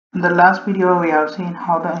In the last video, we have seen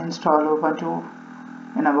how to install Ubuntu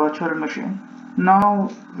in a virtual machine.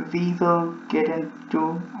 Now we will get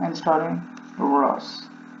into installing ROS.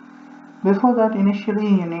 Before that, initially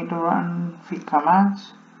you need to run few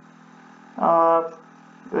commands,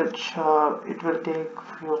 which it will take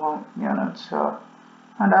few minutes.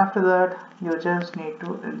 And after that, you just need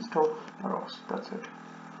to install ROS. That's it.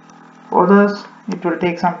 For this, it will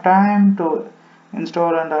take some time to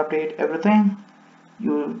install and update everything.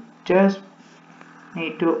 You just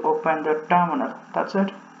need to open the terminal. That's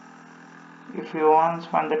it. If you want to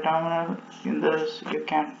find the terminal, in this you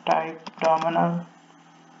can type terminal,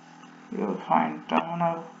 you will find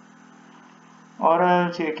terminal, or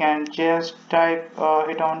else you can just type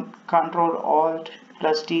hit on Control Alt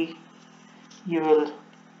plus T. You will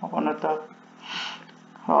open up the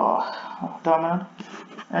terminal.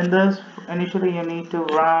 In this, initially you need to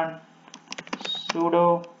run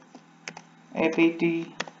sudo apt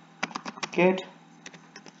get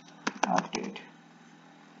update.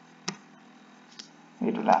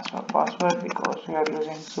 It will ask for password because we are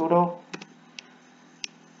using sudo.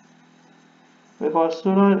 Because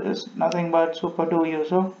sudo is nothing but super2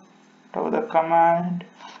 user. So the command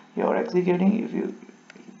you are executing, if you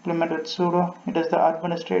implement with sudo, it is the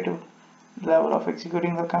administrative level of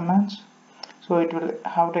executing the commands. So it will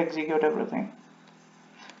have to execute everything.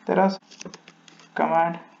 There are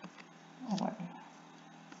command.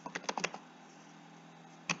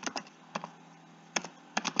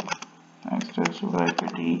 Next is sudo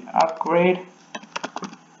apt upgrade.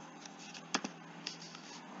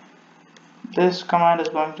 This command is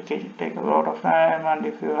going to take a lot of time, and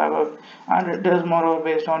if you have and it is more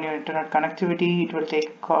based on your internet connectivity, it will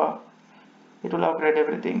take it will upgrade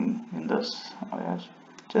everything in this. Yes,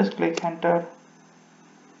 just click enter,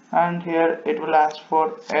 and here it will ask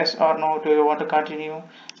for yes or no. Do you want to continue?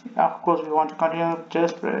 Of course we want to continue.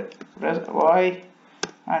 Just press Y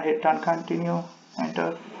and hit on continue,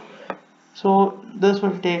 enter. So this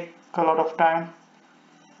will take a lot of time.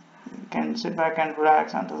 You can sit back and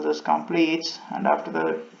relax until this completes, and after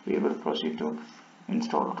that we will proceed to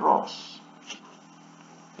install ROS.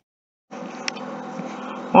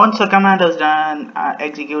 Once the command is done,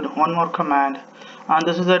 execute one more command, and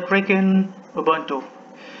this is a trick in Ubuntu.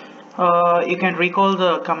 You can recall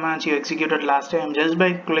the commands you executed last time just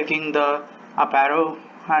by clicking the up arrow,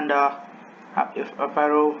 and if up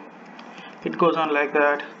arrow it goes on like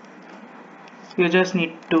that. You just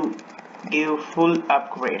need to give full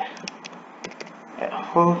upgrade,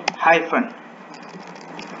 full hyphen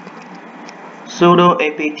sudo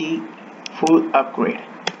apt full upgrade.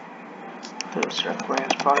 This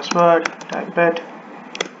requires password, type it,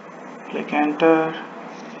 click enter,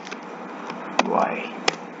 Y,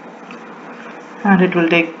 and it will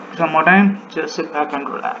take some more time. Just sit back and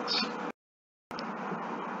relax.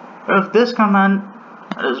 If this command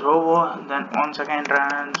is over, then once again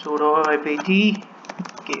run sudo apt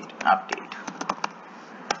get update.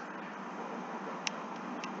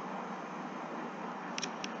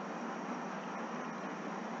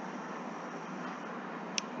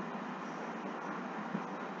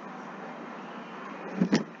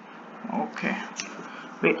 Okay,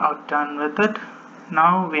 we are done with it.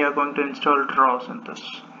 Now we are going to install ROS in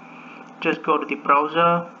this. Just go to the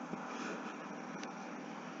browser,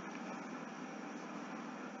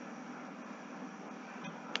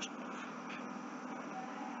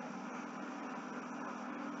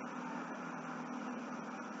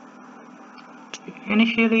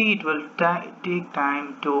 initially it will take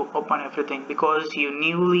time to open everything because you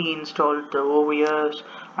newly installed the OS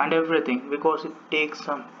and everything, because it takes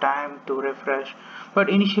some time to refresh. But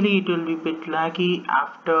initially it will be a bit laggy.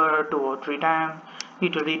 After 2 or 3 times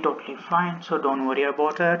it will be totally fine, so don't worry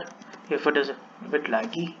about it if it is a bit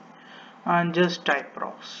laggy. And just type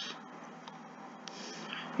ROS.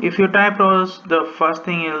 If you type ROS, the first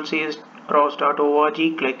thing you'll see is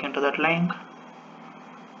ros.org. Click into that link.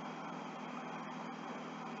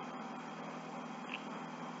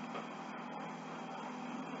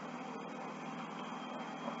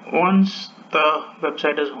 Once the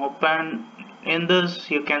website is open, in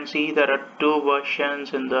this you can see there are 2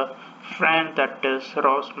 versions in the front, that is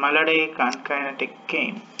ROS Melodic and Kinetic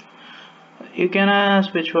Kame. You can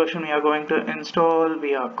ask which version we are going to install.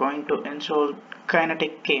 We are going to install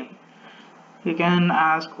Kinetic Kame. You can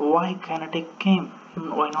ask why Kinetic Kame,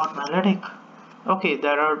 why not Melodic? Okay,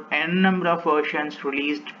 there are n number of versions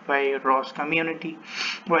released by ROS community,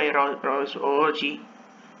 by ROS org.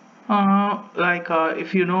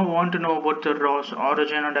 If you want to know about the ROS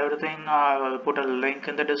origin and everything, I will put a link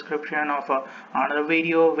in the description of another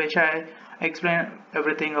video which I explain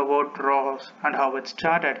everything about ROS and how it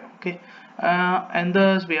started. Okay, And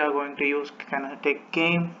thus we are going to use Kinetic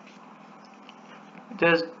Kame.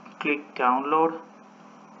 Just click download.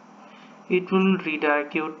 It will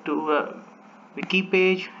redirect you to a wiki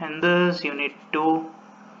page, and thus you need to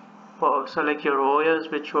select your OS,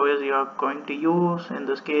 which OS you are going to use. In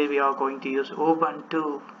this case we are going to use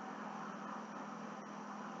Ubuntu,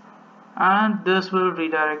 and this will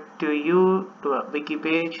redirect to you to a wiki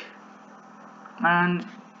page. And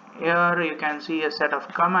here you can see a set of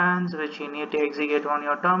commands which you need to execute on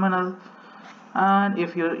your terminal. And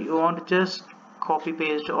if you want to just copy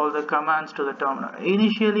paste all the commands to the terminal,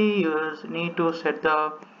 initially you need to set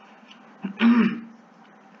the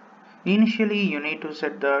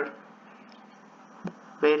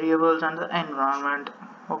variables and the environment.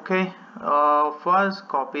 Okay, first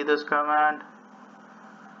copy this command,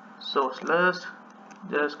 source list,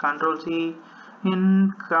 just Control C.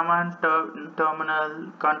 In command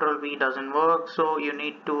terminal, Control V doesn't work, so you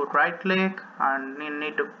need to right click and you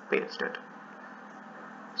need to paste it.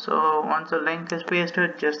 So once the link is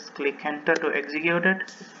pasted, just click enter to execute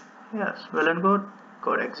it. Yes, well and good,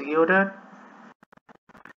 code executed.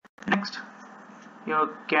 Next,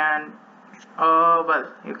 you can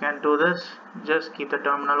you can do this. Just keep the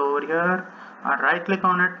terminal over here and right click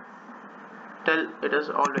on it till it is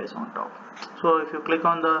always on top. So if you click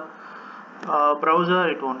on the browser,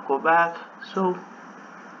 it won't go back. So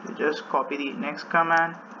you just copy the next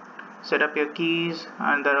command, set up your keys,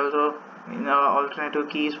 and there are also alternative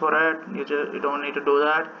keys for it. You don't need to do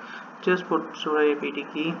that. Just put sudo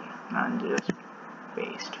apt key and just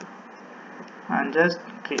paste and just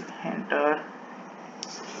click enter,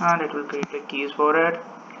 and it will create the keys for it.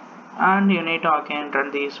 And you need to again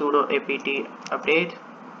run the sudo apt update,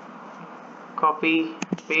 copy,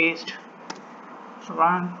 paste,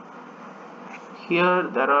 run. Here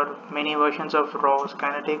there are many versions of ROS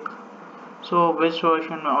Kinetic. So which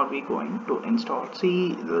version are we going to install? See,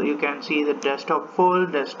 you can see the desktop full,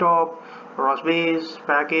 desktop, ROS base,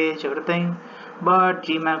 package, everything. But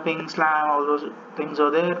gmapping, slam, all those things are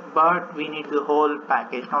there. But we need the whole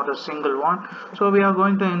package, not a single one. So we are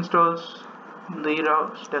going to install the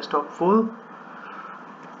ROS desktop full.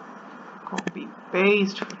 Copy,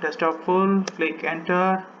 paste, desktop full, click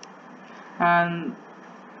enter, and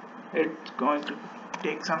it's going to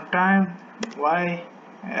take some time. Why?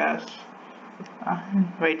 Yes, and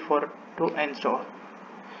wait for it to install.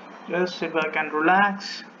 Just sit back and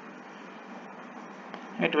relax.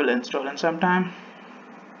 It will install in some time.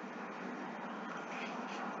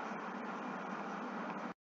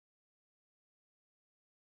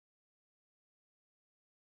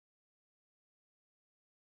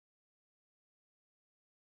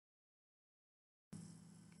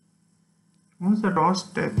 Once the ROS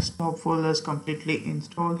desktop full is completely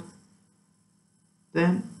installed,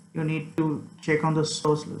 then you need to check on the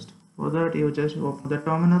source list. For that, you just open the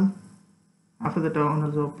terminal. After the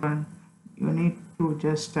terminal is open, you need to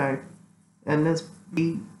just type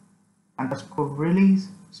lsb underscore release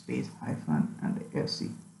space hyphen and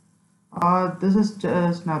sc. This is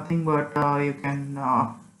just nothing but you can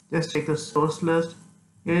just check the source list.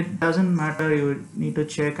 It doesn't matter, you need to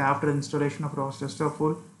check after installation of ROS desktop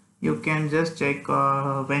full. You can just check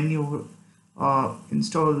when you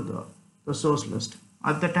install the source list.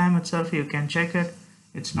 At the time itself you can check it.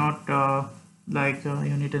 It's not like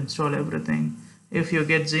you need to install everything. If you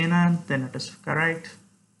get Xenon, then it is correct.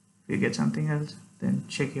 If you get something else, then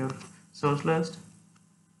check your source list.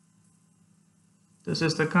 This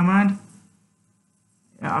is the command.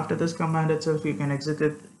 After this command itself, you can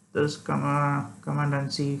execute this command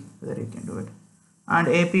and see whether you can do it. And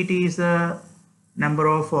apt is the number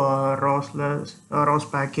of ROS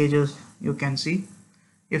packages you can see.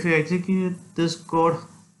 If you execute this code,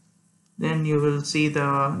 then you will see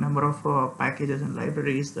the number of packages and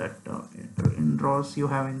libraries that in ROS you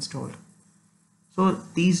have installed. So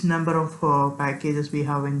these number of packages we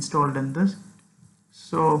have installed in this.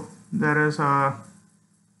 So there are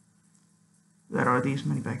these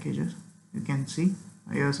many packages. You can see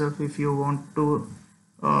by yourself. If you want to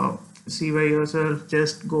see by yourself,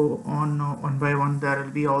 just go on one by one. There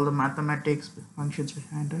will be all the mathematics functions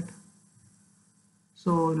behind it.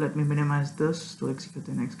 So let me minimize this to execute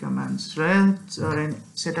the next commands. Let's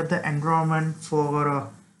set up the environment for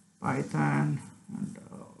Python. And,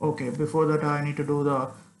 okay, before that I need to do the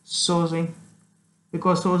sourcing,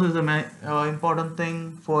 because source is the important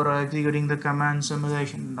thing for executing the command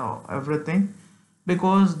simulation and everything.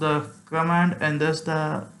 Because the command and thus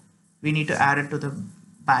we need to add it to the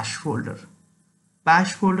bash folder.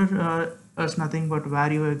 Bash folder is nothing but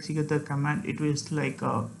where you execute the command. It is like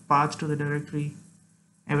paths to the directory,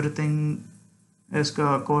 everything is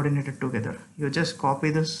coordinated together. You just copy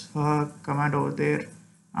this command over there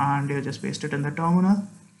and you just paste it in the terminal.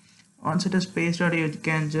 Once it is pasted, you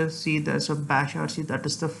can just see there's a bash rc, that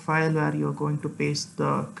is the file where you're going to paste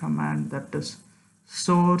the command, that is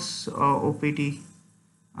source opt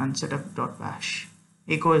and setup.bash.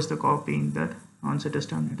 Echo is the copying that. Once it is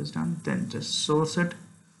done, it is done. Then just source it,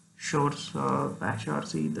 source bash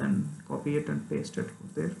rc, then copy it and paste it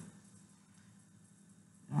over there.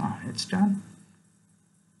 It's done.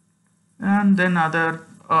 And then other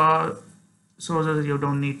sources you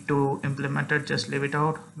don't need to implement it, just leave it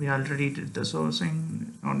out. We already did the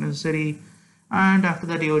sourcing, not necessary. And after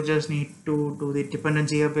that you just need to do the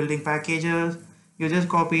dependency of building packages. You just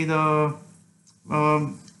copy the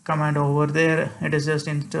command over there. It is just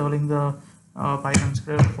installing the Python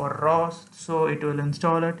script for ROS, so it will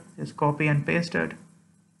install it. Just copy and paste it.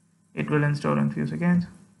 It will install in a few seconds.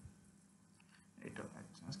 It's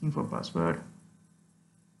asking for password.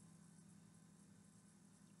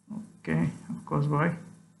 Okay, of course, why?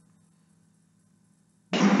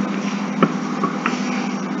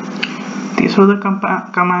 These are the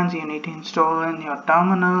commands you need to install in your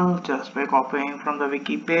terminal just by copying from the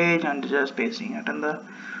wiki page and just pasting it in the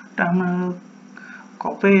terminal.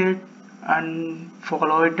 Copy it and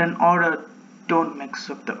follow it in order. Don't mix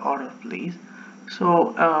up the order, please.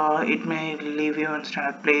 So it may leave you in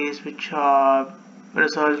standard place, which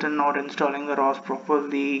result in not installing the ROS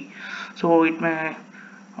properly. So it may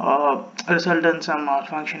result in some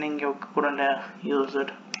malfunctioning. You couldn't use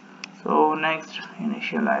it. So next,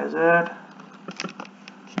 initialize it.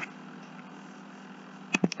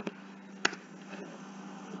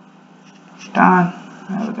 Done.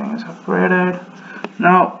 Everything is upgraded.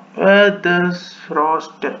 Now with this ROS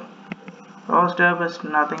step is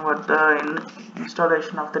nothing but the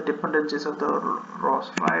installation of the dependencies of the ROS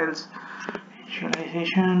files.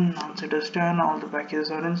 Initialization. Once it is done, all the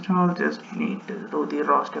packages are installed. Just need to do the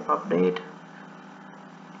ROS step update.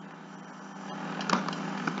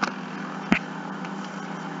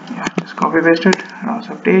 Yeah, just copy paste it. ROS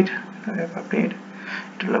update. Update.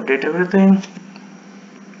 It will update everything.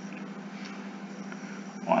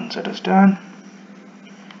 Once it is done,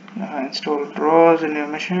 install ROS in your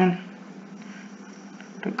machine.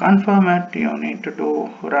 To confirm it, you need to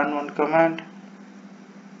run one command.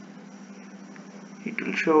 It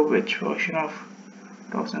will show which version of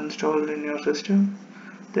ROS installed in your system.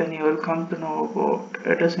 Then you will come to know about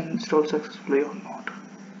it is installed successfully or not.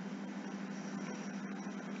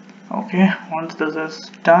 Okay, once this is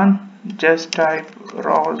done, just type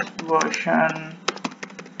ROS version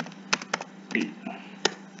T.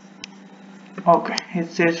 Okay,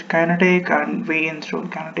 it says Kinetic and we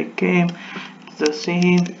installed Kinetic Kame. It's the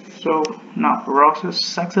same. So now ROS is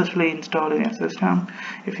successfully installed in your system.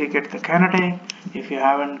 If you get the Kinetic, if you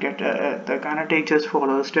haven't get the Kinetic, just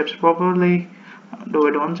follow the steps properly. Do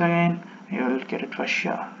it once again, you will get it for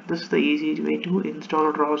sure. This is the easy way to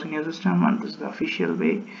install ROS in your system, and this is the official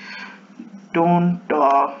way. Don't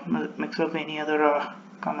mix up any other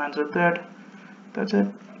commands with it. That's it.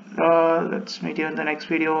 Let's meet you in the next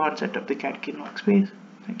video and set up the Kinetic Kame workspace.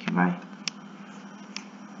 Thank you, bye.